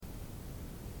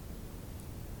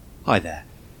Hi there,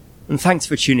 and thanks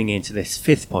for tuning in to this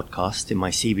 5th podcast in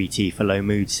my CBT for Low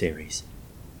Mood series.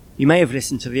 You may have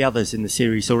listened to the others in the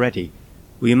series already,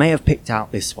 or you may have picked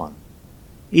out this one.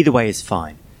 Either way is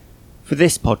fine. For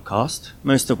this podcast,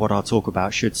 most of what I'll talk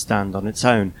about should stand on its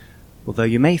own, although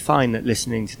you may find that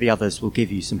listening to the others will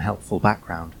give you some helpful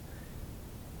background.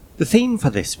 The theme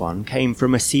for this one came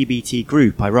from a CBT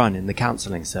group I run in the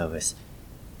counselling service.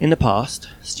 In the past,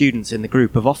 students in the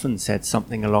group have often said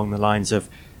something along the lines of,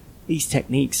 "These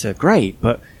techniques are great,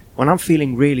 but when I'm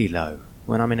feeling really low,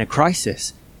 when I'm in a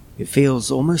crisis, it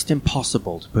feels almost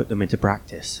impossible to put them into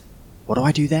practice. What do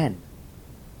I do then?"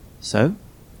 So,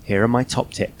 here are my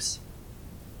top tips.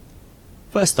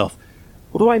 First off,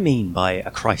 what do I mean by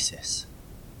a crisis?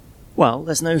 Well,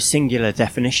 there's no singular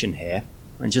definition here,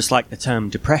 and just like the term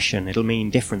depression, it'll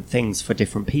mean different things for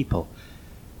different people.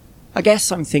 I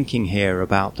guess I'm thinking here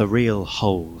about the real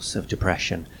holes of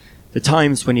depression, the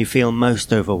times when you feel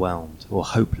most overwhelmed or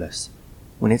hopeless,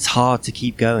 when it's hard to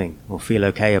keep going or feel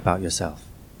okay about yourself.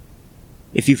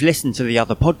 If you've listened to the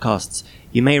other podcasts,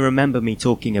 you may remember me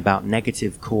talking about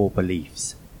negative core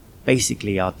beliefs,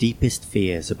 basically our deepest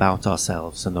fears about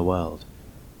ourselves and the world.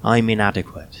 I'm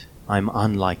inadequate, I'm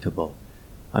unlikable,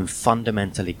 I'm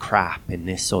fundamentally crap in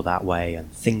this or that way,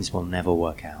 and things will never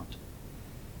work out.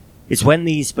 It's when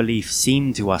these beliefs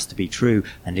seem to us to be true,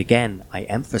 and again I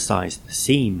emphasize the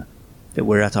seem, that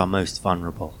we're at our most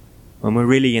vulnerable, when we're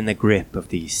really in the grip of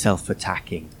these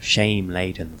self-attacking,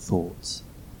 shame-laden thoughts.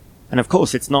 And of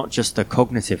course, it's not just a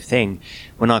cognitive thing.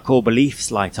 When our core beliefs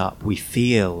light up, we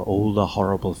feel all the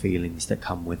horrible feelings that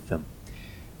come with them.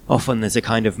 Often there's a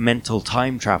kind of mental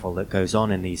time travel that goes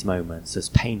on in these moments as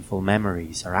painful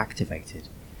memories are activated.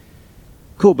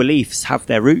 Core beliefs have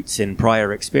their roots in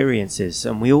prior experiences,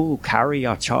 and we all carry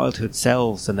our childhood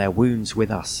selves and their wounds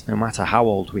with us, no matter how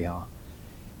old we are.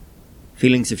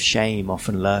 Feelings of shame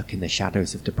often lurk in the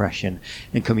shadows of depression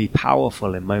and can be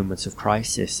powerful in moments of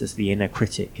crisis as the inner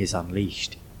critic is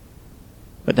unleashed.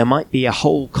 But there might be a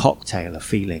whole cocktail of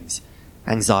feelings: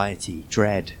 anxiety,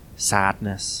 dread,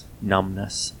 sadness,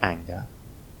 numbness, anger.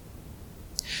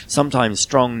 Sometimes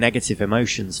strong negative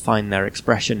emotions find their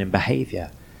expression in behaviour.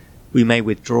 We may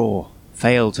withdraw,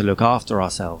 fail to look after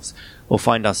ourselves, or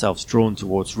find ourselves drawn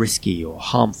towards risky or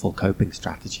harmful coping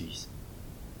strategies.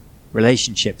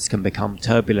 Relationships can become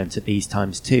turbulent at these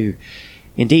times too.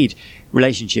 Indeed,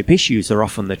 relationship issues are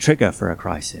often the trigger for a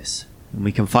crisis, and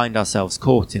we can find ourselves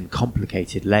caught in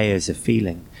complicated layers of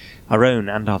feeling, our own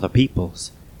and other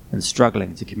people's, and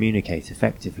struggling to communicate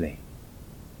effectively.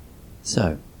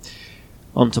 So,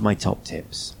 on to my top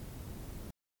tips.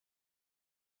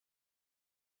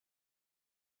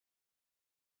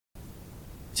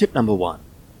 Tip number 1.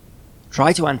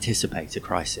 Try to anticipate a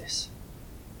crisis.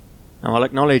 Now, I'll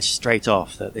acknowledge straight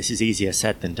off that this is easier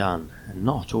said than done, and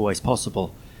not always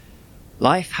possible.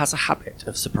 Life has a habit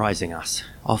of surprising us.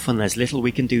 Often there's little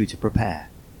we can do to prepare.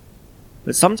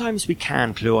 But sometimes we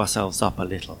can clue ourselves up a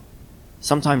little.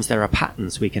 Sometimes there are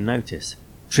patterns we can notice,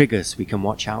 triggers we can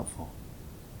watch out for.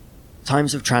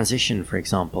 Times of transition, for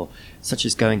example, such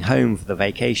as going home for the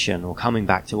vacation or coming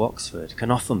back to Oxford, can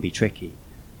often be tricky.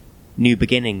 New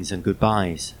beginnings and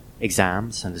goodbyes,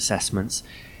 exams and assessments,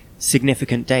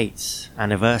 significant dates,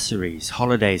 anniversaries,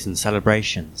 holidays and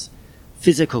celebrations,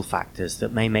 physical factors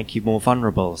that may make you more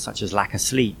vulnerable, such as lack of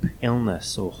sleep,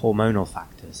 illness or hormonal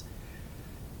factors.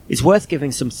 It's worth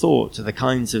giving some thought to the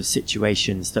kinds of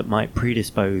situations that might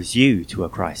predispose you to a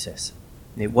crisis.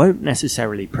 It won't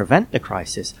necessarily prevent the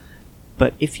crisis,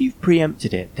 but if you've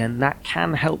preempted it, then that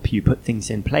can help you put things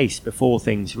in place before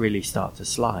things really start to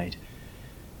slide.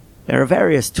 There are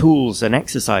various tools and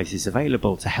exercises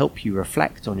available to help you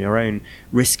reflect on your own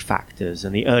risk factors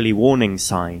and the early warning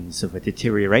signs of a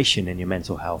deterioration in your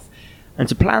mental health, and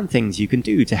to plan things you can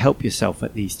do to help yourself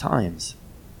at these times.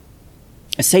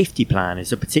 A safety plan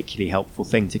is a particularly helpful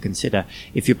thing to consider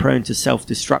if you're prone to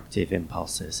self-destructive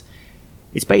impulses.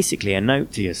 It's basically a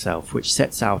note to yourself which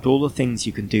sets out all the things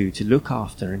you can do to look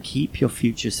after and keep your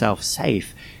future self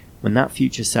safe when that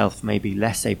future self may be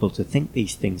less able to think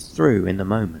these things through in the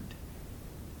moment.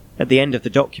 At the end of the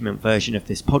document version of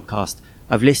this podcast,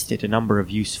 I've listed a number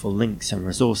of useful links and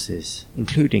resources,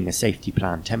 including a safety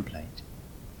plan template.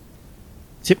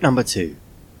 Tip number 2.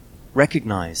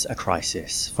 Recognize a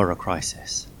crisis for a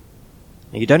crisis.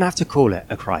 Now, you don't have to call it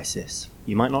a crisis.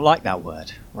 You might not like that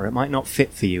word, or it might not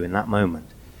fit for you in that moment.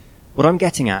 What I'm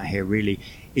getting at here really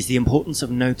is the importance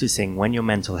of noticing when your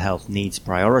mental health needs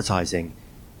prioritizing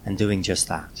and doing just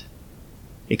that.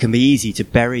 It can be easy to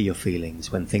bury your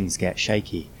feelings when things get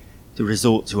shaky, to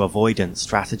resort to avoidance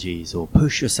strategies or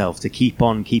push yourself to keep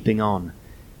on keeping on.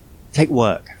 Take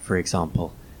work, for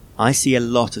example. I see a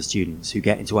lot of students who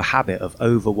get into a habit of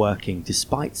overworking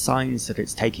despite signs that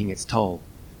it's taking its toll.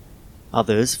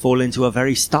 Others fall into a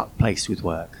very stuck place with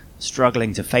work,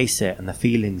 struggling to face it and the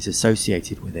feelings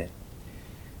associated with it.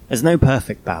 There's no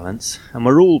perfect balance, and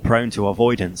we're all prone to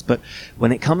avoidance, but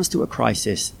when it comes to a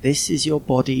crisis, this is your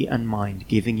body and mind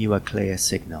giving you a clear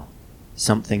signal.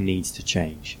 Something needs to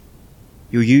change.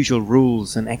 Your usual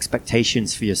rules and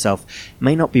expectations for yourself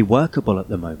may not be workable at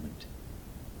the moment.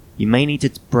 You may need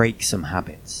to break some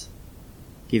habits.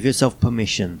 Give yourself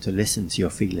permission to listen to your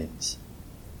feelings.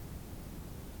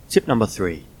 Tip number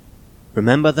 3.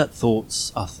 Remember that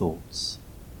thoughts are thoughts.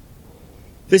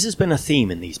 This has been a theme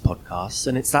in these podcasts,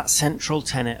 and it's that central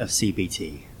tenet of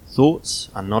CBT. Thoughts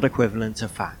are not equivalent to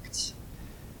facts.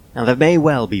 Now, there may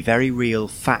well be very real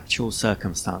factual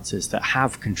circumstances that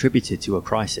have contributed to a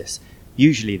crisis.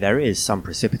 Usually there is some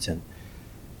precipitant.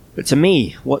 But to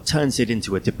me, what turns it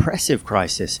into a depressive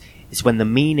crisis is when the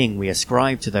meaning we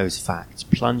ascribe to those facts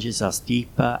plunges us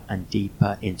deeper and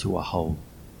deeper into a hole.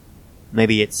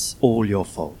 Maybe it's all your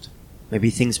fault. Maybe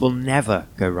things will never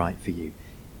go right for you.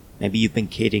 Maybe you've been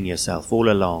kidding yourself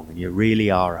all along and you really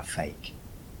are a fake.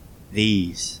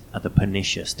 These are the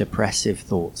pernicious, depressive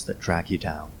thoughts that drag you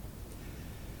down.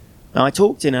 Now, I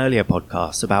talked in earlier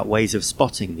podcasts about ways of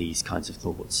spotting these kinds of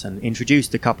thoughts and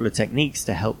introduced a couple of techniques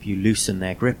to help you loosen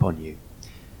their grip on you.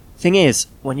 Thing is,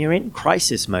 when you're in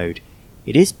crisis mode,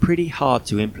 it is pretty hard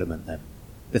to implement them.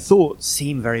 The thoughts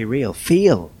seem very real,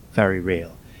 feel very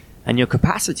real, and your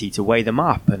capacity to weigh them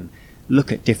up and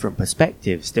look at different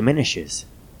perspectives diminishes.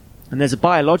 And there's a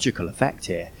biological effect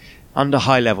here. Under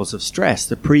high levels of stress,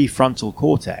 the prefrontal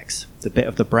cortex, the bit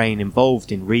of the brain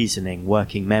involved in reasoning,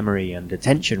 working memory and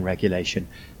attention regulation,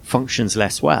 functions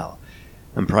less well,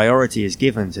 and priority is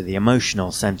given to the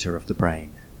emotional center of the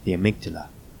brain, the amygdala.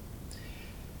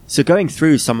 So going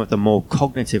through some of the more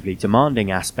cognitively demanding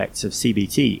aspects of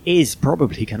CBT is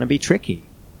probably going to be tricky.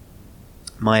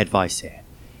 My advice here: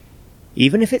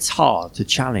 even if it's hard to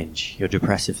challenge your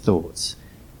depressive thoughts,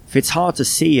 if it's hard to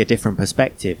see a different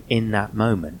perspective in that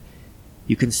moment,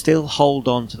 you can still hold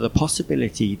on to the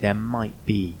possibility there might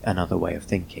be another way of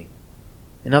thinking.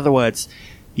 In other words,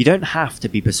 you don't have to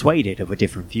be persuaded of a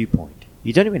different viewpoint.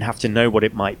 You don't even have to know what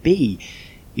it might be.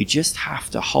 You just have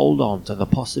to hold on to the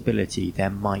possibility there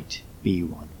might be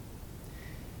one.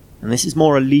 And this is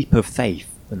more a leap of faith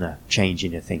than a change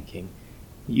in your thinking.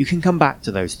 You can come back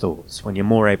to those thoughts when you're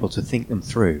more able to think them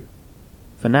through.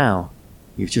 For now,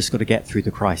 you've just got to get through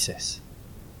the crisis.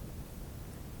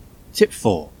 Tip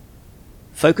 4.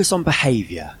 Focus on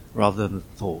behavior rather than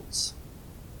thoughts.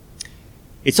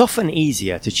 It's often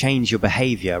easier to change your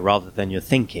behavior rather than your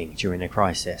thinking during a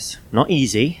crisis. Not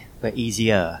easy, but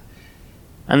easier.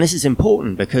 And this is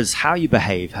important because how you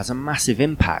behave has a massive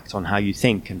impact on how you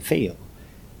think and feel.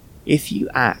 If you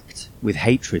act with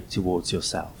hatred towards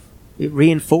yourself, it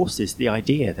reinforces the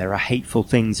idea there are hateful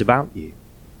things about you.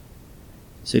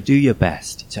 So do your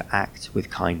best to act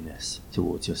with kindness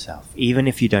towards yourself, even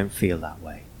if you don't feel that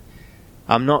way.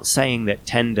 I'm not saying that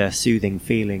tender, soothing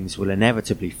feelings will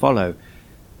inevitably follow,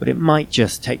 but it might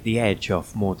just take the edge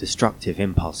off more destructive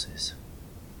impulses.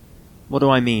 What do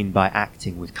I mean by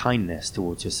acting with kindness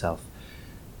towards yourself?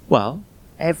 Well,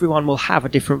 everyone will have a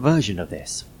different version of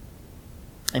this.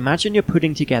 Imagine you're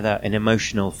putting together an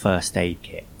emotional first aid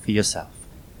kit for yourself.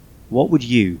 What would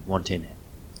you want in it?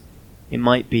 It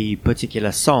might be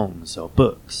particular songs or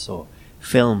books or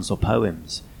films or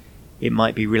poems. It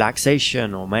might be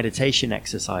relaxation or meditation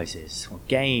exercises or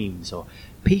games or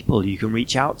people you can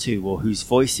reach out to or whose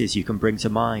voices you can bring to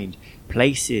mind,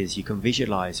 places you can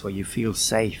visualize where you feel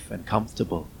safe and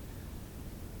comfortable.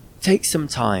 Take some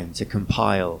time to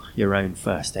compile your own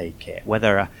first aid kit,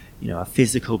 whether a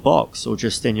physical box or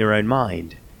just in your own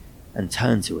mind, and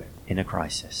turn to it in a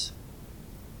crisis.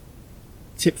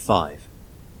 Tip 5.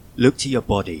 Look to your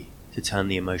body to turn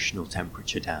the emotional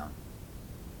temperature down.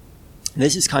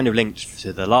 This is kind of linked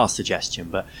to the last suggestion,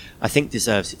 but I think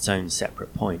deserves its own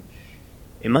separate point.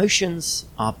 Emotions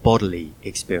are bodily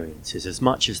experiences as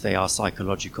much as they are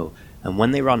psychological, and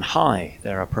when they run high,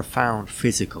 there are profound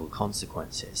physical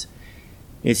consequences.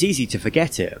 It's easy to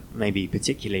forget it, maybe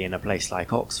particularly in a place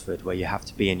like Oxford where you have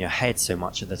to be in your head so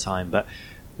much of the time, but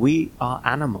we are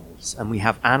animals and we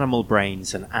have animal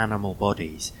brains and animal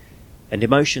bodies, and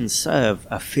emotions serve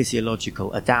a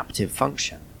physiological adaptive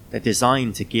function. They're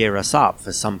designed to gear us up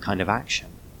for some kind of action.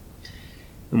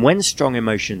 And when strong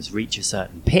emotions reach a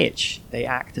certain pitch, they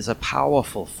act as a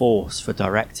powerful force for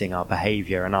directing our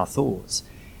behavior and our thoughts.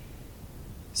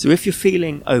 So if you're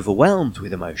feeling overwhelmed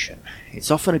with emotion, it's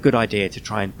often a good idea to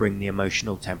try and bring the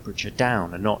emotional temperature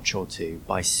down a notch or two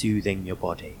by soothing your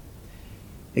body.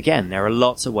 Again, there are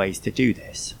lots of ways to do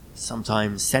this.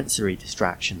 Sometimes sensory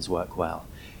distractions work well.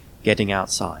 Getting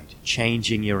outside,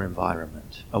 changing your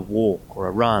environment, a walk or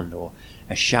a run or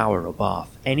a shower or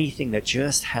bath, anything that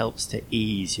just helps to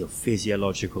ease your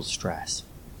physiological stress.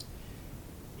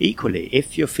 Equally,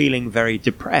 if you're feeling very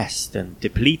depressed and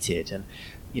depleted and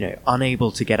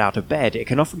unable to get out of bed, it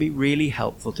can often be really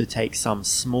helpful to take some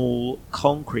small,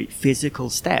 concrete physical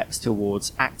steps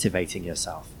towards activating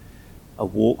yourself. A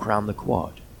walk round the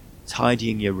quad,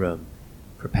 tidying your room,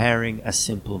 preparing a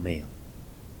simple meal.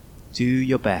 Do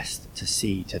your best to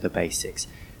see to the basics: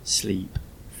 sleep,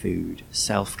 food,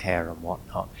 self-care and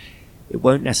whatnot. It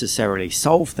won't necessarily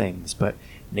solve things, but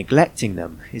neglecting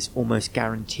them is almost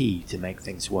guaranteed to make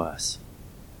things worse.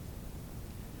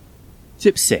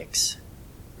 Tip 6.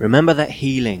 Remember that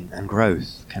healing and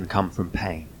growth can come from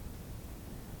pain.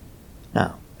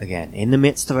 Now, again, in the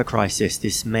midst of a crisis,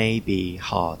 this may be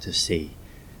hard to see,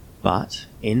 but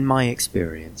in my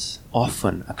experience,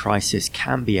 often a crisis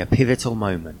can be a pivotal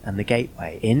moment and the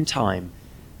gateway in time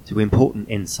to important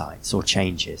insights or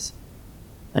changes.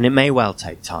 And it may well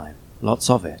take time, lots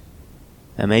of it.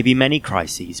 There may be many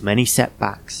crises, many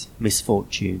setbacks,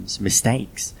 misfortunes,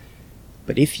 mistakes.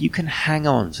 But if you can hang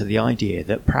on to the idea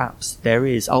that perhaps there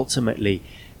is ultimately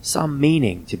some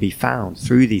meaning to be found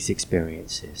through these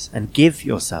experiences and give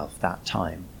yourself that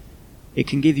time, it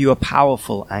can give you a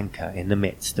powerful anchor in the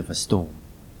midst of a storm.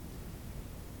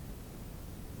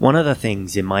 One of the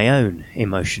things in my own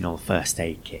emotional first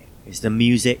aid kit is the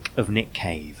music of Nick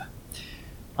Cave.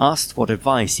 Asked what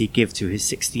advice he'd give to his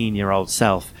 16-year-old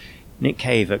self, Nick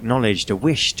Cave acknowledged a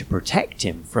wish to protect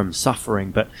him from suffering,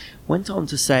 but went on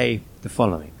to say the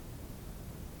following: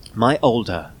 "My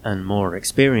older and more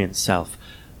experienced self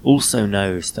also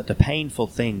knows that the painful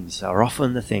things are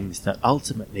often the things that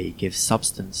ultimately give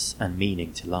substance and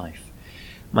meaning to life.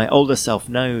 My older self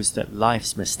knows that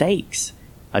life's mistakes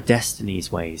are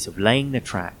destiny's ways of laying the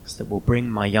tracks that will bring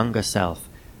my younger self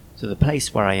to the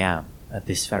place where I am at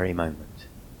this very moment,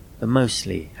 the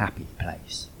mostly happy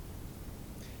place."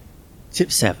 Tip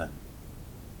 7.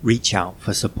 Reach out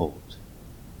for support.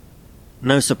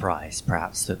 No surprise,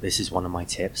 perhaps, that this is one of my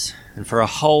tips, and for a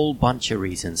whole bunch of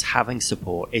reasons, having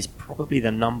support is probably the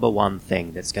number one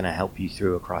thing that's going to help you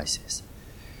through a crisis.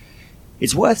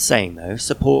 It's worth saying, though,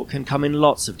 support can come in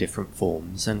lots of different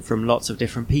forms and from lots of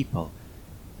different people.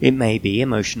 It may be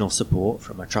emotional support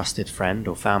from a trusted friend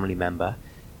or family member.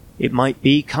 It might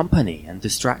be company and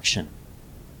distraction.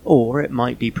 Or it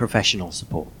might be professional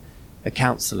support, a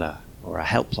counsellor or a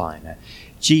helpline, a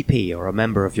GP or a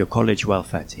member of your college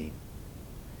welfare team.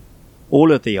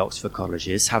 All of the Oxford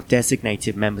colleges have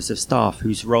designated members of staff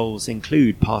whose roles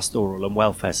include pastoral and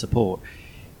welfare support.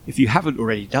 If you haven't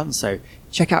already done so,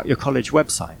 check out your college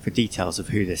website for details of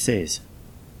who this is.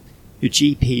 Your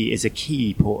GP is a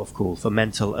key port of call for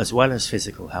mental as well as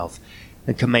physical health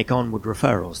and can make onward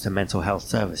referrals to mental health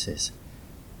services.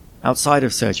 Outside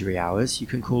of surgery hours, you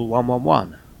can call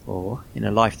 111, or in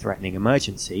a life-threatening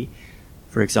emergency,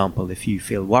 for example, if you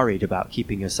feel worried about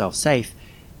keeping yourself safe,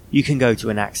 you can go to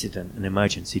an accident and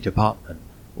emergency department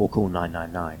or call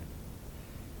 999.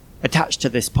 Attached to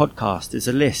this podcast is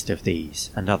a list of these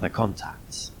and other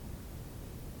contacts.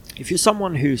 If you're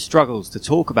someone who struggles to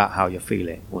talk about how you're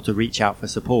feeling or to reach out for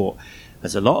support,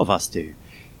 as a lot of us do,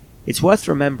 it's worth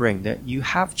remembering that you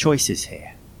have choices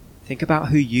here. Think about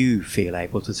who you feel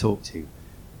able to talk to,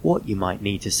 what you might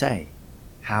need to say,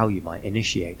 how you might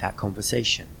initiate that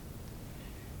conversation.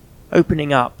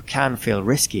 Opening up can feel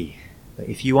risky, but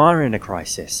if you are in a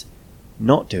crisis,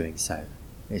 not doing so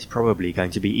is probably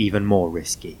going to be even more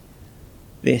risky.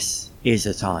 This is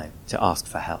a time to ask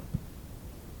for help.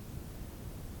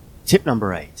 Tip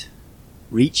number 8.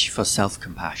 Reach for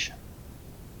self-compassion.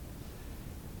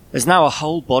 There's now a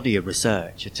whole body of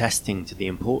research attesting to the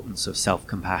importance of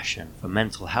self-compassion for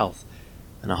mental health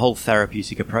and a whole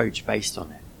therapeutic approach based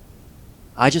on it.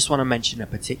 I just want to mention a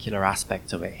particular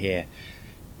aspect of it here,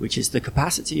 which is the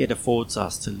capacity it affords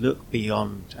us to look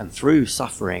beyond and through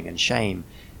suffering and shame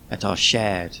at our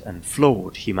shared and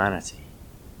flawed humanity.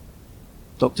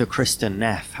 Dr. Kristen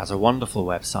Neff has a wonderful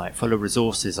website full of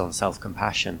resources on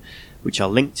self-compassion, which I'll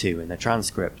link to in the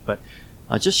transcript, but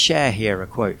I'll just share here a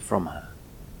quote from her.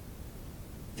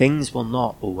 "Things will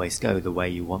not always go the way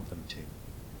you want them to.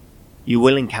 You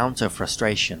will encounter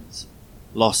frustrations,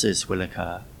 losses will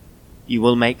occur, you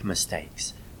will make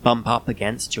mistakes, bump up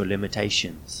against your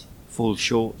limitations, fall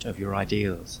short of your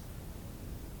ideals.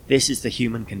 This is the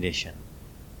human condition,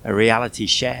 a reality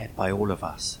shared by all of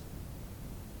us.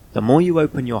 The more you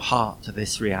open your heart to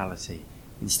this reality,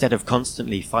 instead of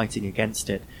constantly fighting against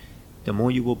it, the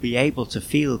more you will be able to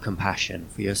feel compassion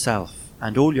for yourself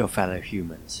and all your fellow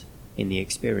humans in the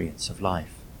experience of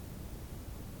life.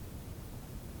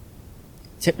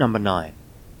 Tip number 9.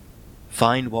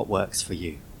 Find what works for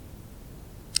you.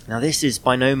 Now, this is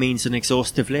by no means an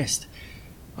exhaustive list.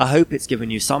 I hope it's given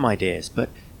you some ideas, but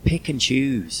pick and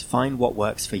choose, find what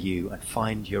works for you and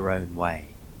find your own way.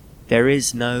 There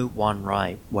is no one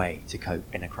right way to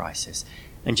cope in a crisis.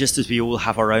 And just as we all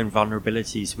have our own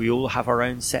vulnerabilities, we all have our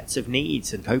own sets of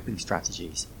needs and coping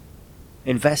strategies.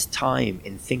 Invest time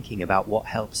in thinking about what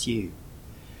helps you.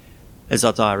 As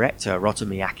our director,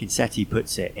 Rotimi Akinsetti,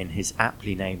 puts it in his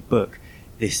aptly named book,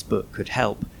 This Book Could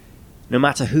Help, no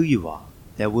matter who you are,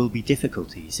 there will be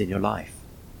difficulties in your life.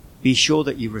 Be sure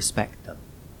that you respect them.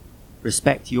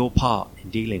 Respect your part in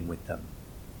dealing with them.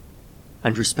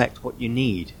 And respect what you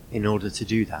need in order to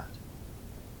do that.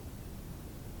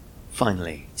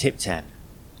 Finally, tip 10.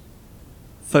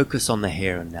 Focus on the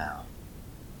here and now.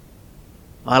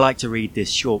 I like to read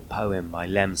this short poem by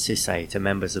Lem Sisse to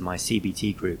members of my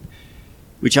CBT group,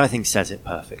 which I think says it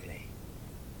perfectly.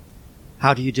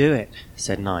 "How do you do it?"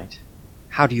 said Night.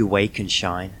 "How do you wake and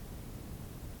shine?"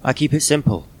 "I keep it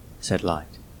simple," said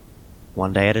Light.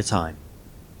 "One day at a time."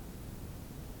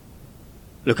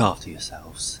 Look after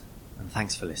yourselves, and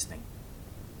thanks for listening.